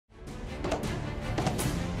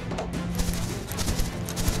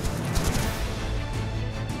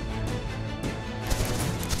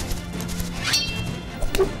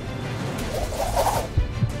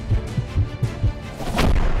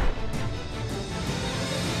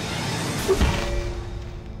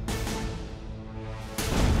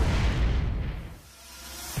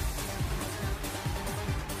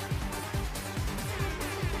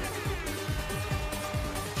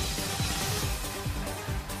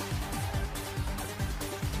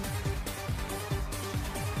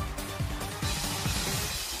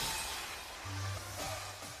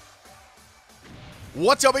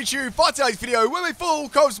What's up, it's you? For today's video, we're a full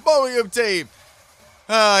Cosmoem team.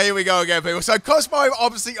 Here we go again, people. So Cosmoem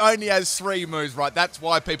obviously only has 3 moves, right? That's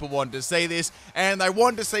why people wanted to see this, and they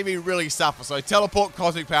wanted to see me really suffer. So teleport,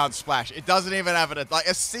 cosmic power, and splash. It doesn't even have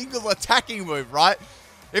a single attacking move, right?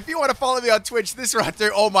 If you want to follow me on Twitch, this is where I do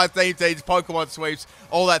all my theme teams, Pokemon sweeps,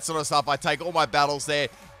 all that sort of stuff. I take all my battles there.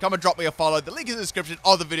 Come and drop me a follow. The link is in the description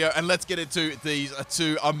of the video, and let's get into these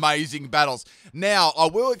 2 amazing battles. Now, I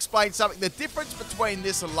will explain something. The difference between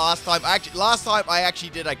this and last time, last time I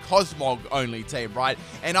actually did a Cosmog only team, right?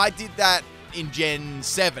 And I did that in Gen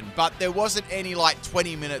 7, but there wasn't any like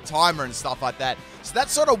 20-minute timer and stuff like that. So that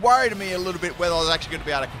sort of worried me a little bit whether I was actually going to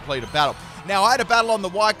be able to complete a battle. Now, I had a battle on the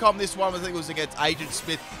Wycom. This one, I think, was against Agent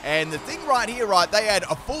Smith. And the thing right here, right, they had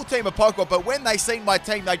a full team of Pokemon, but when they seen my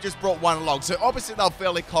team, they just brought one along. So obviously, they were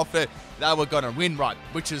fairly confident they were going to win, right,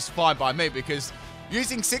 which is fine by me because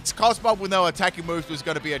using 6 Cosmog with no attacking moves was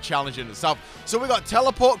going to be a challenge in itself. So we got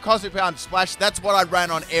Teleport, Cosmic Power, and Splash. That's what I ran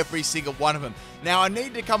on every single one of them. Now, I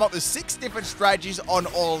need to come up with 6 different strategies on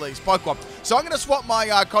all of these Pokemon. So I'm going to swap my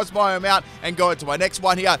Cosmoem out and go into my next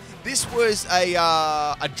one here. This was a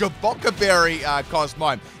Jaboca Berry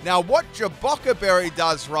Cosmoem. Now, what Jaboca Berry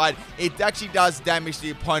does, right, it actually does damage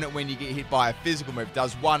the opponent when you get hit by a physical move. It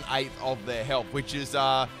does 1/8 of their health, which is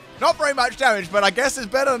not very much damage, but I guess it's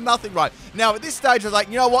better than nothing, right? Now, at this stage, I was like,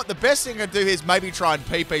 you know what? The best thing I can do is maybe try and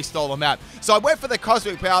PP stall them out. So I went for the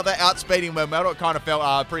Cosmic Power. They're outspeeding Melmetal. It kind of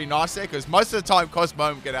felt pretty nice there because most of the time,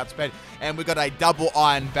 Cosmoem get outspeed. And we got a double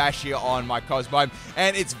Iron Bash here on my Cosmoem.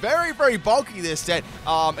 And it's very, very bulky, this set.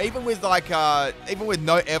 Even with no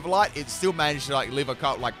Everlight, it still managed to live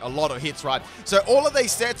a lot of hits, right? So all of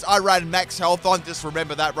these sets I ran max health on, just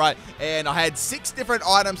remember that, right? And I had 6 different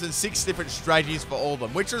items and 6 different strategies for all of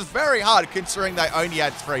them, which was very hard considering they only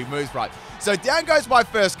had 3 moves, right? So down goes my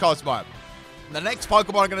first Cosmoem. The next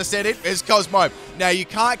Pokemon I'm going to set in is Cosmoem. Now, you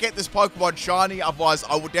can't get this Pokemon shiny, otherwise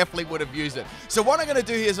I definitely would have used it. So what I'm going to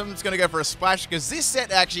do here is I'm just going to go for a Splash, because this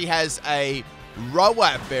set actually has a Roat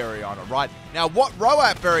Berry on it, right? Now, what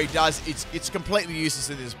Roat Berry does, it's completely useless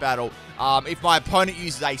in this battle. If my opponent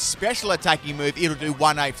uses a special attacking move, it'll do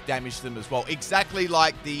 1/8 damage to them as well. Exactly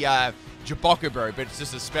like the Jaboca Berry, but it's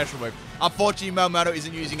just a special move. Unfortunately, Melmetal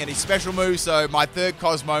isn't using any special moves, so my third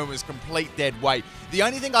Cosmoem was complete dead weight. The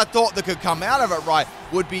only thing I thought that could come out of it, right,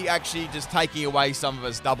 would be actually just taking away some of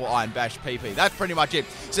his double Iron Bash PP. That's pretty much it.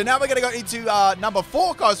 So now we're going to go into number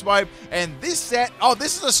 4 Cosmoem, and this set,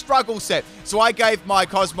 this is a struggle set. So I gave my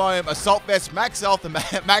Cosmoem Assault Vest, max health, and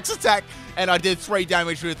max attack, and I did 3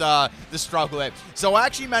 damage with the struggle there. So I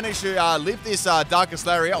actually managed to live this Darkest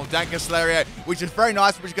Lariat, or Dankest Lariat, which is very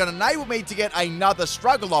nice, which is going to enable me to get another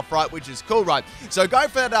struggle off, right, which is cool, right? So go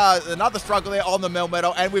for another struggle there on the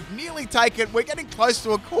Melmetal, and we've nearly taken, we're getting close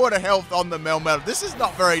to a quarter health on the Melmetal. This is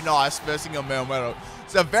not very nice, versing a Melmetal.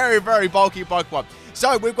 It's a very, very bulky Pokemon.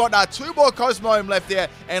 So we've got 2 more Cosmoem left there,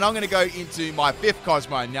 and I'm going to go into my 5th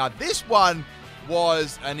Cosmoem. Now, this one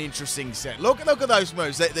was an interesting set. Look at those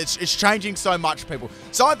moves. It's changing so much, people.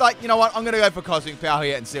 So I thought, you know what, I'm going to go for Cosmic Power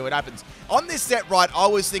here and see what happens. On this set, right, I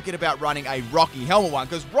was thinking about running a Rocky Helmet one,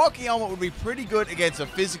 because Rocky Helmet would be pretty good against a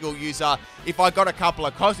physical user if I got a couple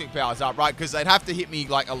of Cosmic Powers up, right, because they'd have to hit me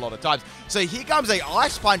a lot of times. So here comes a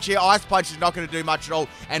Ice Punch here. Ice Punch is not going to do much at all,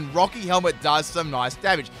 and Rocky Helmet does some nice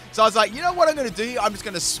damage. So I was like, you know what I'm going to do here? I'm just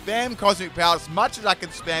going to spam Cosmic Power as much as I can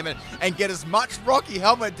spam it and get as much Rocky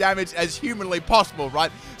Helmet damage as humanly possible,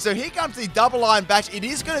 right? So here comes the double Iron Bash. It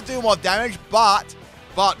is going to do more damage, but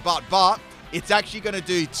it's actually going to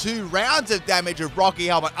do 2 rounds of damage of Rocky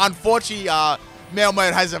Helmet. Unfortunately,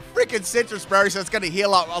 Melmetal has a freaking Citrus Berry, so it's going to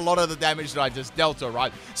heal up a lot of the damage that I just dealt her,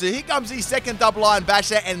 right? So here comes the second double Iron Bash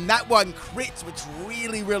there, and that one crits, which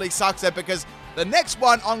really, really sucks there, because the next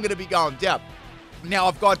one I'm going to be going down. Now,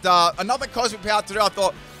 I've got another Cosmic Power to do. I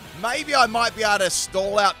thought maybe I might be able to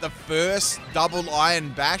stall out the first double Iron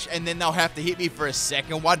Bash, and then they'll have to hit me for a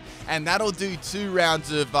second one, and that'll do 2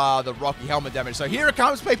 rounds of the Rocky Helmet damage. So here it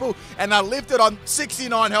comes, people, and I lifted on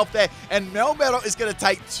 69 health there, and Melmetal is going to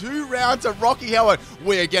take 2 rounds of Rocky Helmet.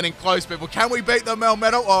 We are getting close, people. Can we beat the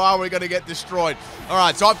Melmetal, or are we going to get destroyed? All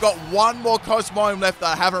right, so I've got 1 more Cosmoem left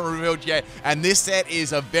that I haven't revealed yet, and this set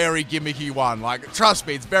is a very gimmicky one. Like, trust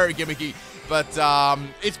me, it's very gimmicky. But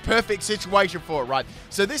it's perfect situation for it, right?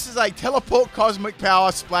 So this is a Teleport, Cosmic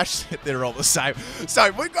Power, Splash. They're all the same.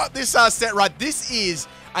 So we've got this set, right? This is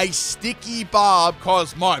a Sticky Barb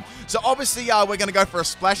Cosmoem. So obviously we're going to go for a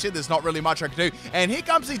Splash here. There's not really much I can do. And here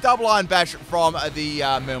comes the double Iron Bash from the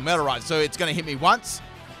Melmetal, right? So it's going to hit me once,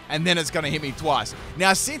 and then it's going to hit me twice.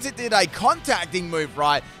 Now, since it did a contacting move,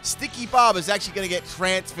 right, Sticky Barb is actually going to get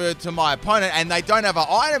transferred to my opponent, and they don't have an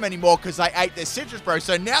item anymore because they ate their Citrus Berry.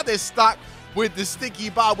 So now they're stuck with the sticky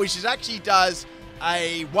barb, which actually does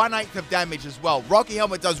a 1/8 of damage as well. Rocky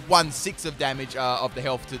Helmet does 1/6 of damage of the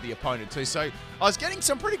health to the opponent too. So I was getting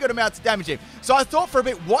some pretty good amounts of damage in. So I thought for a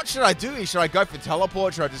bit, what should I do here? Should I go for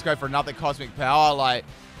teleport? Should I just go for another cosmic power? Like,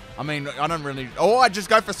 I mean, I don't really... Or I just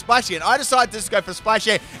go for Splash again. I decided to just go for Splash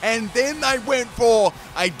again. And then they went for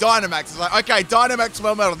a Dynamax. It's like, okay, Dynamax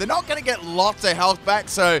Melmetal. They're not going to get lots of health back,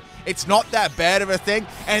 so it's not that bad of a thing.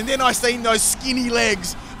 And then I seen those skinny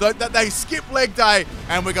legs that they skip leg day.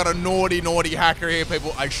 And we got a naughty hacker here,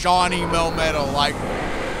 people. A shiny Melmetal. Like...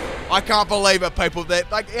 I can't believe it, people.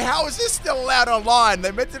 Like, how is this still allowed online?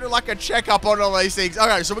 They're meant to do like a checkup on all these things.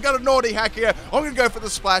 Okay, so we got a naughty hack here. I'm going to go for the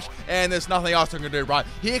Splash, and there's nothing else I'm going to do, right?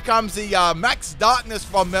 Here comes the Max Darkness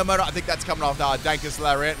from Melmetal. I think that's coming off Dankus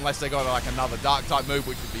Lariat, unless they got like another Dark type move,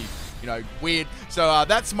 which would be, you know, weird. So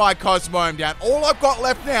that's my Cosmoem down. All I've got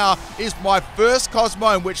left now is my first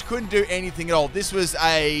Cosmoem, which couldn't do anything at all. This was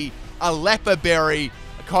a Leper Berry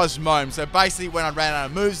Cosmoem. So basically, when I ran out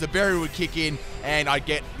of moves, the berry would kick in, and I'd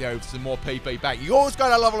get, you know, some more PP back. You always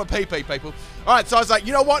got a level of PP, people. All right, so I was like,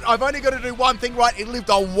 you know what? I've only got to do one thing right. It lived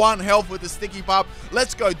on 1 health with the sticky pump.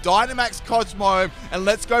 Let's go Dynamax Cosmoem, and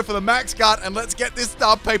let's go for the Max Guard, and let's get this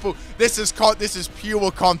done, people. This is pure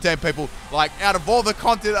content, people. Like, out of all the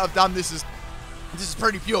content I've done, this is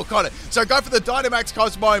pretty pure content. So go for the Dynamax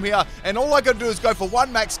Cosmoem here, and all I got to do is go for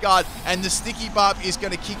 1 Max Guard, and the sticky barb is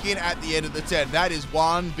going to kick in at the end of the turn. That is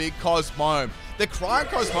one big Cosmoem. The Crying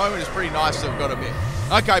Cosmoem is pretty nice, I've got to admit.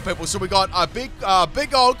 Okay, people, so we got a big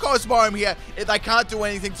old Cosmoem here. They can't do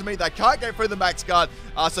anything to me. They can't get through the Max Guard.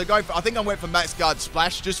 So going for, I think I went for Max Guard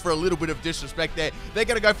Splash just for a little bit of disrespect there. They're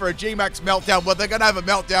going to go for a G-Max Meltdown. Well, they're going to have a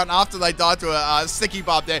Meltdown after they die to a Sticky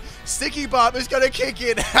Barb there. Sticky Barb is going to kick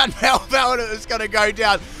in, and Meltdown is going to go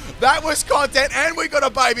down. That was content, and we got a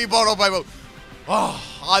baby bottle, people.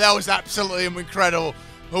 Oh, that was absolutely incredible.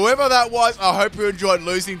 Whoever that was, I hope you enjoyed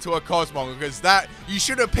losing to a Cosmo, because you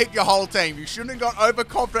should have picked your whole team. You shouldn't have got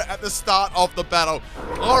overconfident at the start of the battle.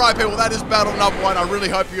 All right, people, that is battle number 1. I really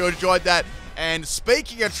hope you enjoyed that. And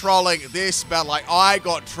speaking of trolling, this battle, like, I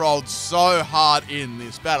got trolled so hard in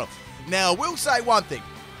this battle. Now, we'll say one thing.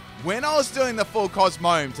 When I was doing the full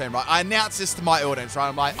Cosmoem team, right, I announced this to my audience, right?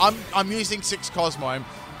 I'm like, I'm using 6 Cosmoem.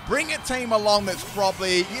 Bring a team along that's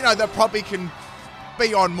probably, you know, that probably can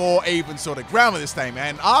be on more even sort of ground with this team.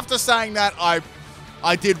 And after saying that,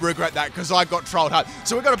 I did regret that, because I got trolled hard.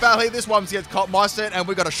 So we've got a battle here. This one's against Cotmeister, and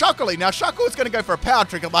we've got a Shuckle. Now, Shuckle is going to go for a power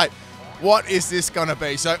trick. I'm like, what is this going to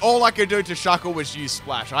be? So all I could do to Shuckle was use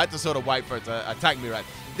Splash. I had to sort of wait for it to attack me, right?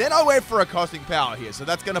 Then I went for a Cosmic Power here. So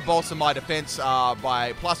that's going to bolster my defense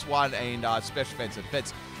by +1 and special defense and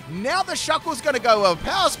defense. Now the Shuckle's going to go a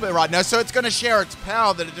power split right now, so it's going to share its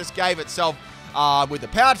power that it just gave itself with the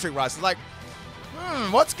power trick, right? So like,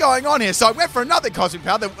 what's going on here? So I went for another Cosmic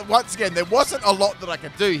Power. Once again, there wasn't a lot that I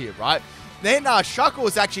could do here, right? Then Shuckle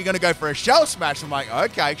is actually going to go for a Shell Smash. I'm like,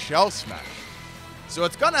 okay, Shell Smash. So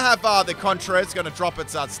it's going to have the Contra. It's going to drop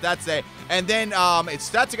its stats there. And then its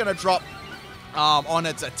stats are going to drop on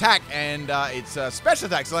its attack and its special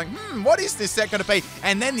attack. So like, what is this set going to be?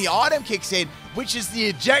 And then the item kicks in, which is the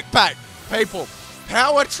Eject Pack. People,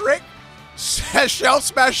 Power Trick, Shell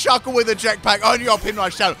Smash Shuckle with Eject Pack. Only on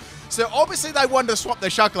PIMPNITE Shadow. So obviously they wanted to swap the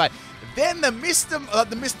Shuckle out. Then the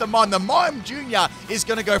Mr. Mime, the Mime Jr. is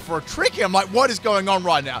going to go for a trick here. I'm like, what is going on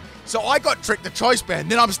right now? So I got tricked the choice band.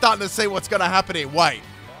 Then I'm starting to see what's going to happen here. Wait.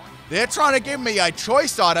 They're trying to give me a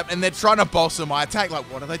choice item, and they're trying to bolster my attack. Like,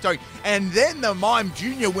 what are they doing? And then the Mime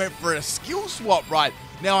Jr. went for a skill swap, right?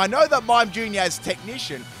 Now, I know that Mime Jr. has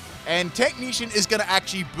Technician, and Technician is going to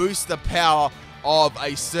actually boost the power of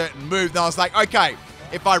a certain move. Now, I was like, okay,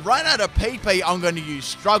 if I run out of PP, I'm going to use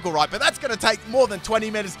Struggle, right? But that's going to take more than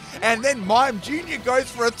 20 minutes. And then Mime Jr.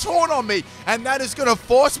 goes for a Taunt on me. And that is going to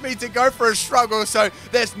force me to go for a Struggle. So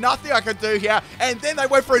there's nothing I can do here. And then they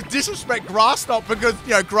went for a Disrespect Grass Knot, because, you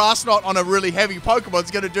know, Grass Knot on a really heavy Pokemon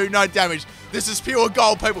is going to do no damage. This is pure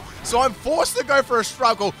gold, people. So I'm forced to go for a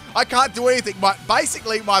Struggle. I can't do anything. But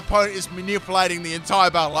basically, my opponent is manipulating the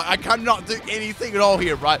entire battle. Like, I cannot do anything at all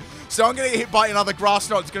here, right? So I'm going to get hit by another Grass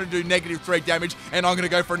Knot. It's going to do -3 damage. And I'm going to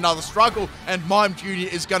go for another Struggle. And Mime Jr.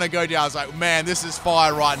 is going to go down. I was like, man, this is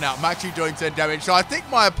fire right now. I'm actually doing 10 damage. So I think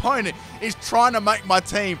my opponent is trying to make my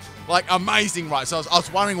team, like, amazing, right? So I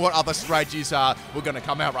was wondering what other strategies were going to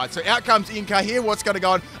come out, right? So out comes Inkay here. What's going to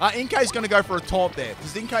go on? Inkay is going to go for a Taunt there.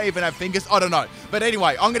 Does Inkay even have fingers? I don't know. But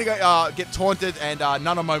anyway, I'm going to go get taunted, and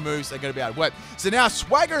none of my moves are going to be able to work. So now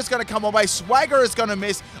Swagger is going to come away. Swagger is going to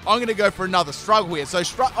miss. I'm going to go for another Struggle here. So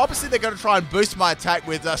obviously they're going to try and boost my attack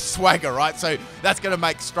with Swagger, right? So that's going to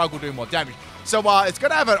make Struggle do more damage. So it's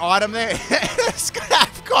going to have an item there. It's going to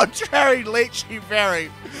have Contrary Leechy Berry.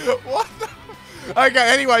 What the...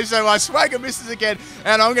 Okay, anyway, so my Swagger misses again,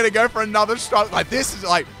 and I'm going to go for another struggle. Like, this is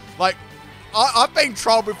like I've been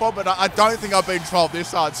trolled before, but I don't think I've been trolled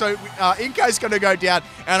this hard. So Inko's going to go down,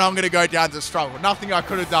 and I'm going to go down to struggle. Nothing I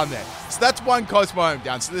could have done there. So that's one Cosmoem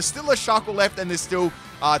down. So there's still a Shuckle left, and there's still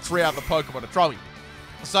 3 other Pokemon to troll me.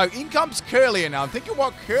 So in comes Curlier now. I'm thinking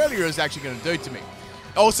what Curlier is actually going to do to me.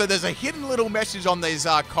 Also, there's a hidden little message on these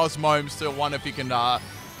Cosmoems to wonder if you can...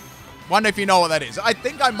 wonder if you know what that is. I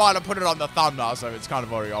think I might have put it on the thumbnail, so it's kind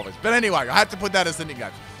of already obvious. But anyway, I had to put that as the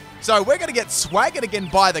nickname. So we're going to get swaggered again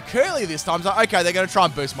by the Curlier this time. So, okay, they're going to try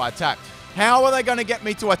and boost my attack. How are they going to get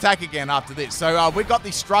me to attack again after this? So we got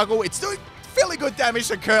the struggle. It's doing fairly good damage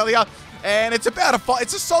to Curlier. And it's about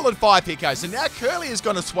it's a solid 5 hit KO. So now Curlier is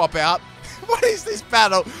going to swap out. What is this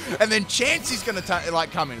battle? And then Chansey's going to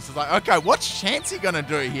come in. So it's like, okay, what's Chansey going to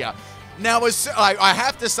do here? Now, I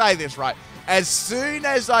have to say this, right? As soon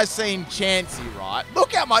as I seen Chansey, right,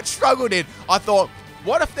 look how much struggle did. I thought,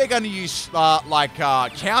 what if they're going to use,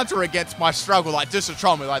 counter against my struggle, like, just to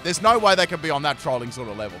troll me? Like, there's no way they can be on that trolling sort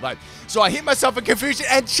of level. Like, so I hit myself in confusion,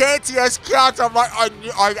 and Chansey has counter. I'm like,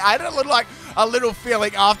 I had a little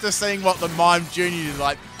feeling after seeing what the Mime Junior did,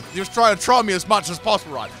 like, he was trying to troll me as much as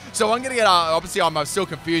possible, right? So I'm going to get, obviously I'm still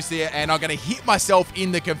confused here, and I'm going to hit myself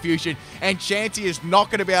in the confusion, and Chansey is not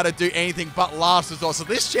going to be able to do anything but Last Resort. So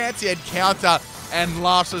this Chansey had counter and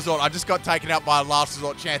Last Resort. I just got taken out by Last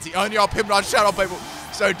Resort Chansey. Only on PIMPNITE, shut up, people.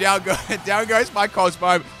 So down goes my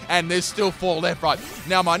Cosmoem, and there's still 4 left, right?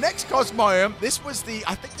 Now, my next Cosmoem, this was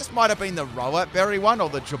I think this might have been the Rowlet Berry one, or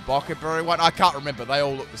the Jaboka Berry one. I can't remember. They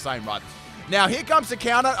all look the same, right? Now, here comes the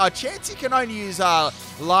counter. Chansey can only use No,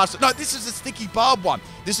 this is the Sticky Barb one.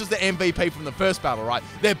 This is the MVP from the first battle, right?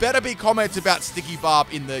 There better be comments about Sticky Barb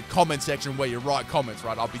in the comment section where you write comments,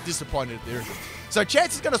 right? I'll be disappointed if there isn't. So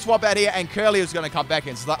Chansey's going to swap out here, and Curlier's going to come back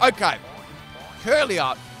in. So it's like, okay,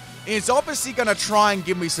 Curlier is obviously going to try and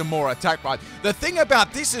give me some more attack, right? The thing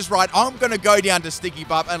about this is, right, I'm going to go down to Sticky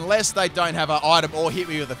Barb unless they don't have an item or hit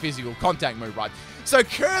me with a physical contact move, right? So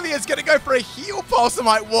Curlier's going to go for a heal pulse. I'm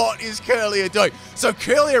like, what is Curlier doing? So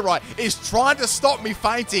Curlier, right, is trying to stop me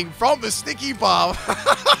fainting from the Sticky Barb.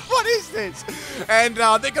 What is this? And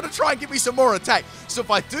they're going to try and give me some more attack. So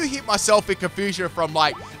if I do hit myself in confusion from,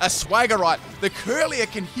 like, a Swagger, right, the Curlier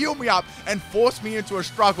can heal me up and force me into a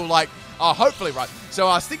struggle, like, hopefully, right.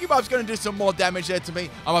 So Sticky Barb's going to do some more damage there to me.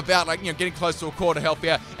 I'm about, like, getting close to a quarter health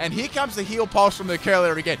here. And here comes the heal pulse from the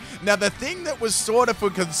Curlier again. Now, the thing that was sort of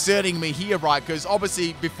concerning me here, right, because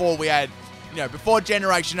obviously before we had, before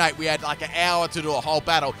Generation 8, we had like an hour to do a whole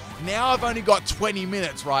battle. Now I've only got 20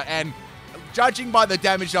 minutes, right, and judging by the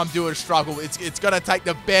damage I'm doing struggle, it's going to take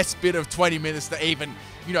the best bit of 20 minutes to even,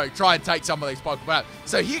 try and take some of these Pokemon out.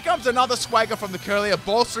 So here comes another Swagger from the Curlier,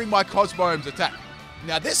 bolstering my Cosmoem's attack.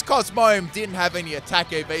 Now, this Cosmoem didn't have any attack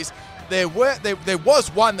EVs. There was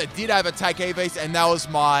one that did have attack EVs, and that was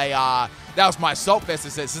my Salt Vesta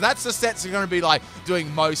set. So that's the sets that are going to be, like,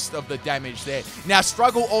 doing most of the damage there. Now,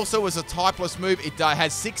 Struggle also is a typeless move. It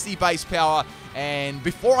has 60 base power, and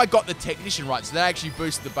before I got the Technician right, so that actually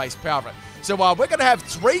boosted the base power of it. So we're going to have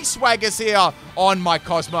 3 Swaggers here on my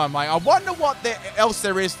Cosmoem. I wonder what else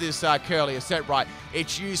there is this Curlier set, right?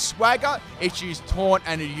 It's used Swagger, it's used Taunt,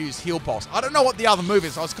 and it used Heal Pulse. I don't know what the other move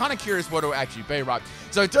is, so I was kind of curious what it would actually be, right?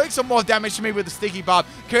 So doing some more damage to me with the Sticky Barb.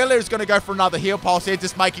 Curlier is going to go for another Heal Pulse here,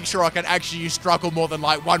 just making sure I can actually use Struggle more than,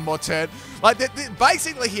 like, one more turn. Like,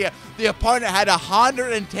 basically here, the opponent had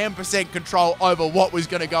 110% control over what was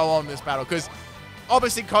going to go on in this battle, because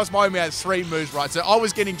obviously Cosmoem has 3 moves, right? So I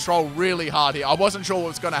was getting trolled really hard here. I wasn't sure what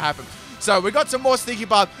was going to happen. So we got some more Sticky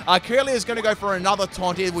Barb. Curlier is going to go for another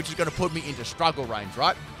Taunt here, which is going to put me into struggle range,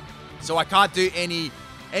 right? So I can't do any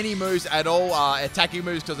moves at all, attacking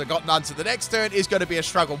moves, because I got none. So the next turn is going to be a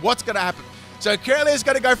struggle. What's going to happen? So Curlier is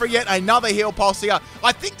going to go for yet another Heal Pulse here.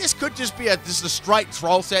 I think this could just be just a straight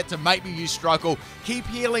troll set to make me use Struggle. Keep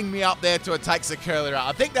healing me up there till it takes the Curlier out.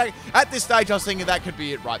 I think that at this stage I was thinking that could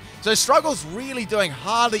be it, right? So Struggle's really doing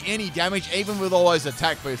hardly any damage, even with all those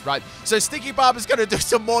attack boosts, right? So Sticky Barb is going to do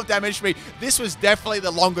some more damage to me. This was definitely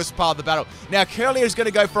the longest part of the battle. Now Curlier is going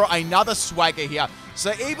to go for another Swagger here.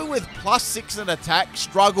 So even with +6 in attack,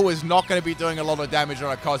 Struggle is not going to be doing a lot of damage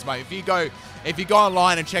on a Cosmo. If you go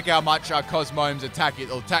online and check how much Cosmoem's attack is,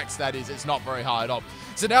 or attack stat is, it's not very high at all.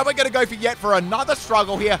 So now we're going to go for another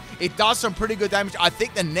Struggle here. It does some pretty good damage. I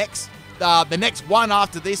think the next one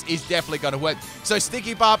after this is definitely going to work. So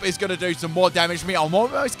Sticky Barb is going to do some more damage to me. I'm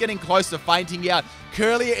almost getting close to fainting here.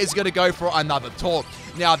 Curlier is going to go for another Taunt.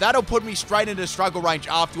 Now, that'll put me straight into struggle range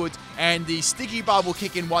afterwards, and the Sticky Barb will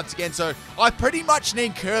kick in once again. So I pretty much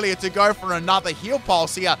need Curlier to go for another Heal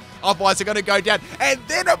Pulse here. Otherwise, they're going to go down. And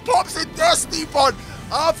then it pops a Destiny Bond.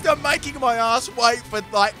 after making my ass wait for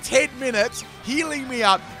like 10 minutes, healing me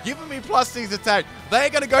up, giving me +6 attack, they're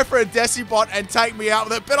going to go for a Decibot and take me out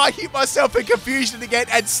with it. But I hit myself in confusion again,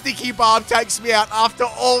 and Sticky Bomb takes me out after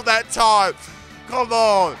all that time. Come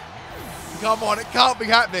on. Come on, it can't be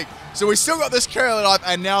happening. So we still got this Curly life,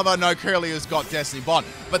 and now I know Curly has got Destiny Bond.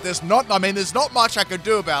 But there's not much I can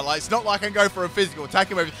do about it. Like, it's not like I can go for a physical attack.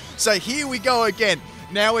 So here we go again.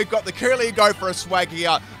 Now we've got the Curly go for a swag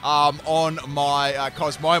here on my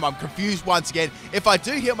Cosmoem. I'm confused once again. If I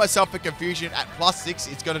do hit myself for confusion at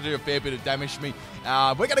 +6, it's going to do a fair bit of damage to me.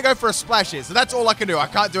 We're going to go for a splash here. So that's all I can do. I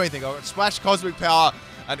can't do anything. I've got Splash, Cosmic Power.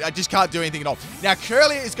 I just can't do anything at all. Now,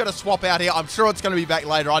 Curly is going to swap out here. I'm sure it's going to be back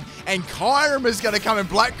later on. And Kyurem is going to come in.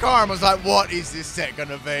 Black Kyurem. I was like, what is this set going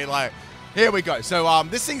to be? Like, here we go. So,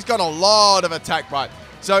 this thing's got a lot of attack, right?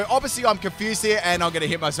 So, obviously, I'm confused here, and I'm going to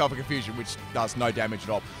hit myself in confusion, which does no damage at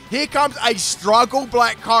all. Here comes a Struggle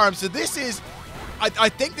Black Kyurem. So, this is... I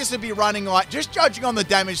think this would be running, like, just judging on the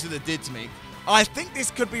damage that it did to me, I think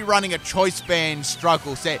this could be running a Choice Band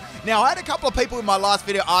Struggle set. Now, I had a couple of people in my last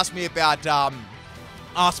video ask me about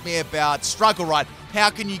Struggle Right.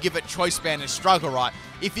 How can you give it Choice Band and Struggle Right?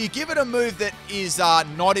 If you give it a move that is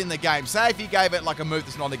not in the game, say if you gave it like a move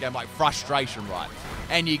that's not in the game, like Frustration Right,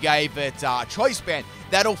 and you gave it Choice Band,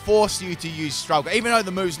 that'll force you to use Struggle. Even though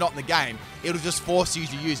the move's not in the game, it'll just force you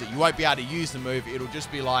to use it. You won't be able to use the move. It'll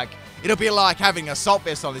just be like... It'll be like having Assault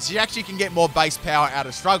Vest on this. You actually can get more base power out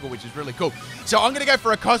of Struggle, which is really cool. So I'm going to go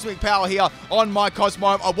for a Cosmic Power here on my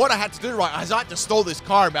Cosmoem. What I had to do, right, is I had to stall this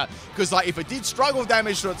Kyurem out. Because, like, if it did Struggle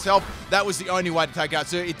damage to itself, that was the only way to take it out.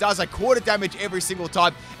 So it does a quarter damage every single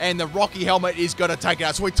time, and the Rocky Helmet is going to take it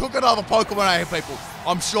out. So we took another Pokemon out here, people.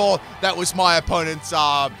 I'm sure that was my opponent's...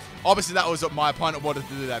 Obviously, that was what my opponent wanted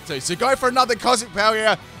to do that too. So go for another Cosmic Power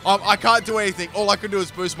here. I can't do anything. All I can do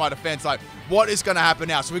is boost my defense. Like, what is going to happen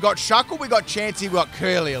now? So we got Shuckle, we got Chansey, we got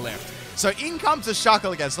Curly left. So in comes the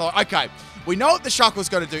Shuckle again. So, okay, we know what the Shuckle's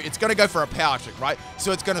going to do. It's going to go for a Power Trick, right?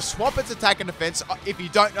 So it's going to swap its attack and defense. If you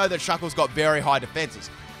don't know that Shuckle's got very high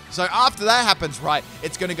defenses. So after that happens, right,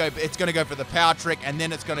 it's going to go for the Power Trick, and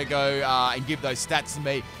then it's going to go and give those stats to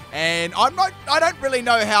me. And I don't really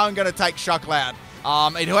know how I'm going to take Shuckle out.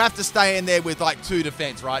 And he'll have to stay in there with like 2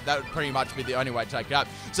 defense, right? That would pretty much be the only way to take it out.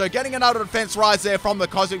 So getting another defense rise there from the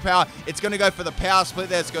Cosmic Power. It's going to go for the Power Split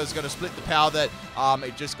there. It's going to split the power that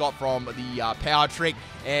it just got from the Power Trick.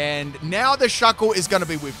 And now the Shuckle is going to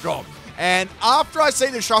be withdrawn. And after I see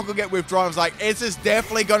the Shuckle get withdrawn, I was like, this is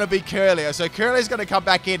definitely going to be Curly. So Curly's going to come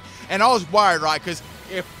back in. And I was worried, right? Because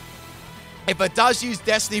if it does use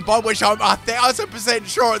Destiny Bond, which I'm 1,000%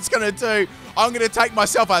 sure it's going to do, I'm going to take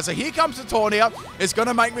myself out. So here comes the Tornado. It's going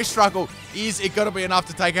to make me struggle. Is it going to be enough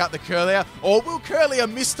to take out the Curlier? Or will Curlier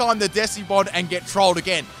mistime the Destiny Bond and get trolled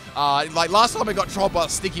again? Like last time I got trolled by a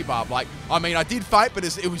Sticky Bomb. Like, I mean, I did fight, but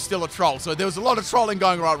it was still a troll. So there was a lot of trolling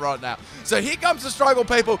going on right now. So here comes the Struggle,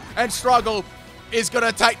 people. And Struggle is going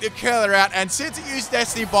to take the Curlier out. And since it used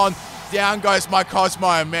Destiny Bond, down goes my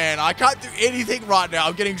Cosmoem, man. I can't do anything right now.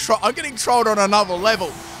 I'm getting trolled on another level.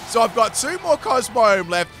 So I've got 2 more Cosmoem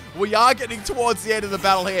left. We are getting towards the end of the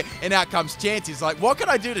battle here, and out comes Chansey. It's like, what can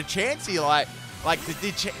I do to Chansey?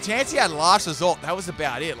 Chansey had Last Resort. That was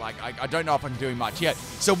about it. Like, I don't know if I'm doing much yet.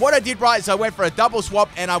 So what I did, right, is I went for a double swap,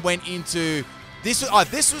 and I went into...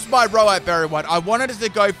 This was my Roat Berry one. I wanted it to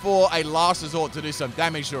go for a Last Resort to do some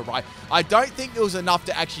damage to it, right? I don't think there was enough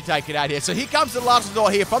to actually take it out here. So here comes the Last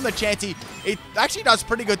Resort here from the Chansey. It actually does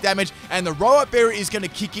pretty good damage, and the Roat Berry is going to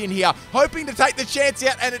kick in here, hoping to take the Chansey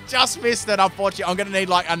out, and it just missed it, unfortunately. I'm going to need,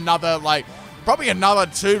 like, another, like... Probably another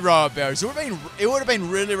 2 Roat Berries. It would have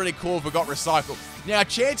been really, really cool if it got recycled. Now,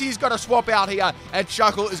 Chansey's got to swap out here, and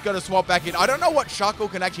Shuckle is going to swap back in. I don't know what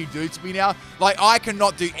Shuckle can actually do to me now. Like, I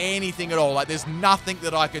cannot do anything at all. Like, there's nothing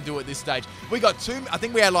that I can do at this stage. We got 2... I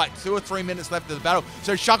think we had, like, 2 or 3 minutes left of the battle.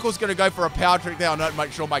 So, Shuckle's going to go for a Power Trick there. I'm not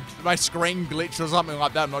make sure my screen glitched or something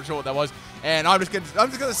like that. I'm not sure what that was. And I'm just going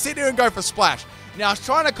to sit here and go for Splash. Now, I was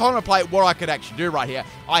trying to contemplate what I could actually do right here.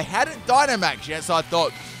 I hadn't Dynamax yet, so I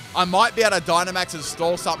thought... I might be able to Dynamax and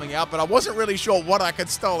stall something out, but I wasn't really sure what I could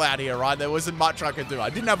stall out here, right? There wasn't much I could do. I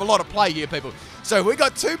didn't have a lot of play here, people. So we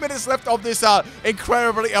got 2 minutes left of this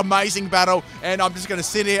incredibly amazing battle, and I'm just going to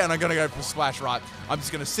sit here, and I'm going to go for Splash, right? I'm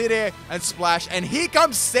just going to sit here and Splash, and here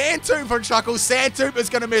comes Sand Tomb from Shuckle. Sand Tomb is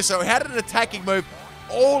going to miss, so it had an attacking move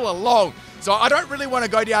all along. So I don't really want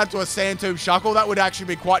to go down to a Sand Tomb Shuckle. That would actually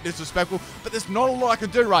be quite disrespectful, but there's not a lot I can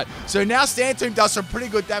do, right? So now Sand Tomb does some pretty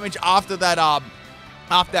good damage after that,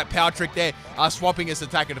 Power Trick there, swapping his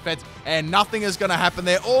attack and defense, and nothing is going to happen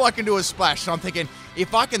there. All I can do is Splash. So I'm thinking,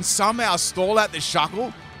 if I can somehow stall out this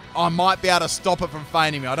Shuckle, I might be able to stop it from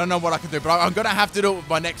feigning me. I don't know what I can do, but I'm going to have to do it with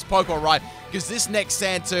my next Pokemon, right? because this next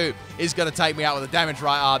Sand 2 is going to take me out with the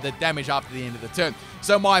damage after the end of the turn.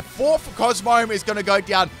 So my 4th Cosmoem is going to go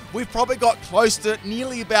down. We've probably got close to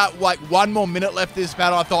nearly about like 1 more minute left this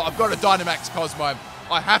battle. I thought, I've got a Dynamax Cosmoem.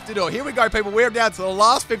 I have to do it. Here we go, people. We're down to the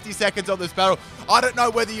last 50 seconds of this battle. I don't know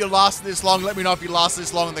whether you lasted this long. Let me know if you lasted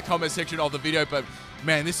this long in the comment section of the video. But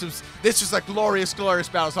man, this was a glorious, glorious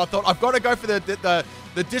battle. So I thought I've got to go for the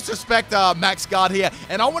disrespect max guard here.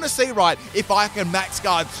 And I want to see, right, if I can max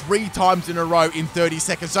guard 3 times in a row in 30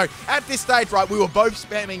 seconds. So at this stage, right, we were both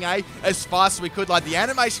spamming A as fast as we could. Like, the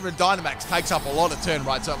animation for Dynamax takes up a lot of turn,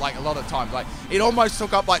 right? So, like, a lot of time. Like, it almost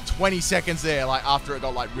took up, like, 20 seconds there, like, after it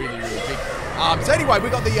got, like, really, really big. So anyway, we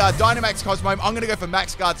got the Dynamax Cosmoem. I'm going to go for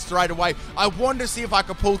max guard straight away. I wanted to see if I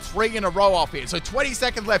could pull 3 in a row off here. So 20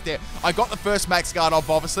 seconds left here. I got the first max guard off,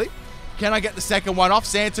 obviously. Can I get the second one off?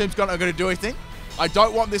 Sandtomb's not going to do anything. I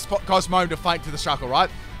don't want this Cosmoem to faint to the Shuckle,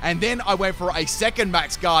 right? And then I went for a second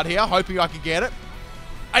max guard here, hoping I could get it.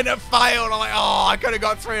 And it failed. I'm like, oh, I could have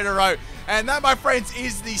got 3 in a row. And that, my friends,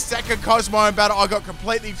 is the second Cosmoem battle. I got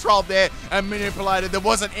completely trolled there and manipulated. There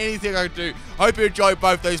wasn't anything I could do. Hope you enjoyed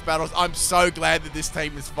both those battles. I'm so glad that this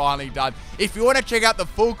team is finally done. If you want to check out the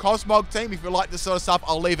full Cosmog team, if you like this sort of stuff,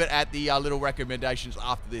 I'll leave it at the little recommendations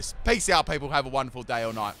after this. Peace out, people. Have a wonderful day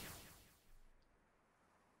or night.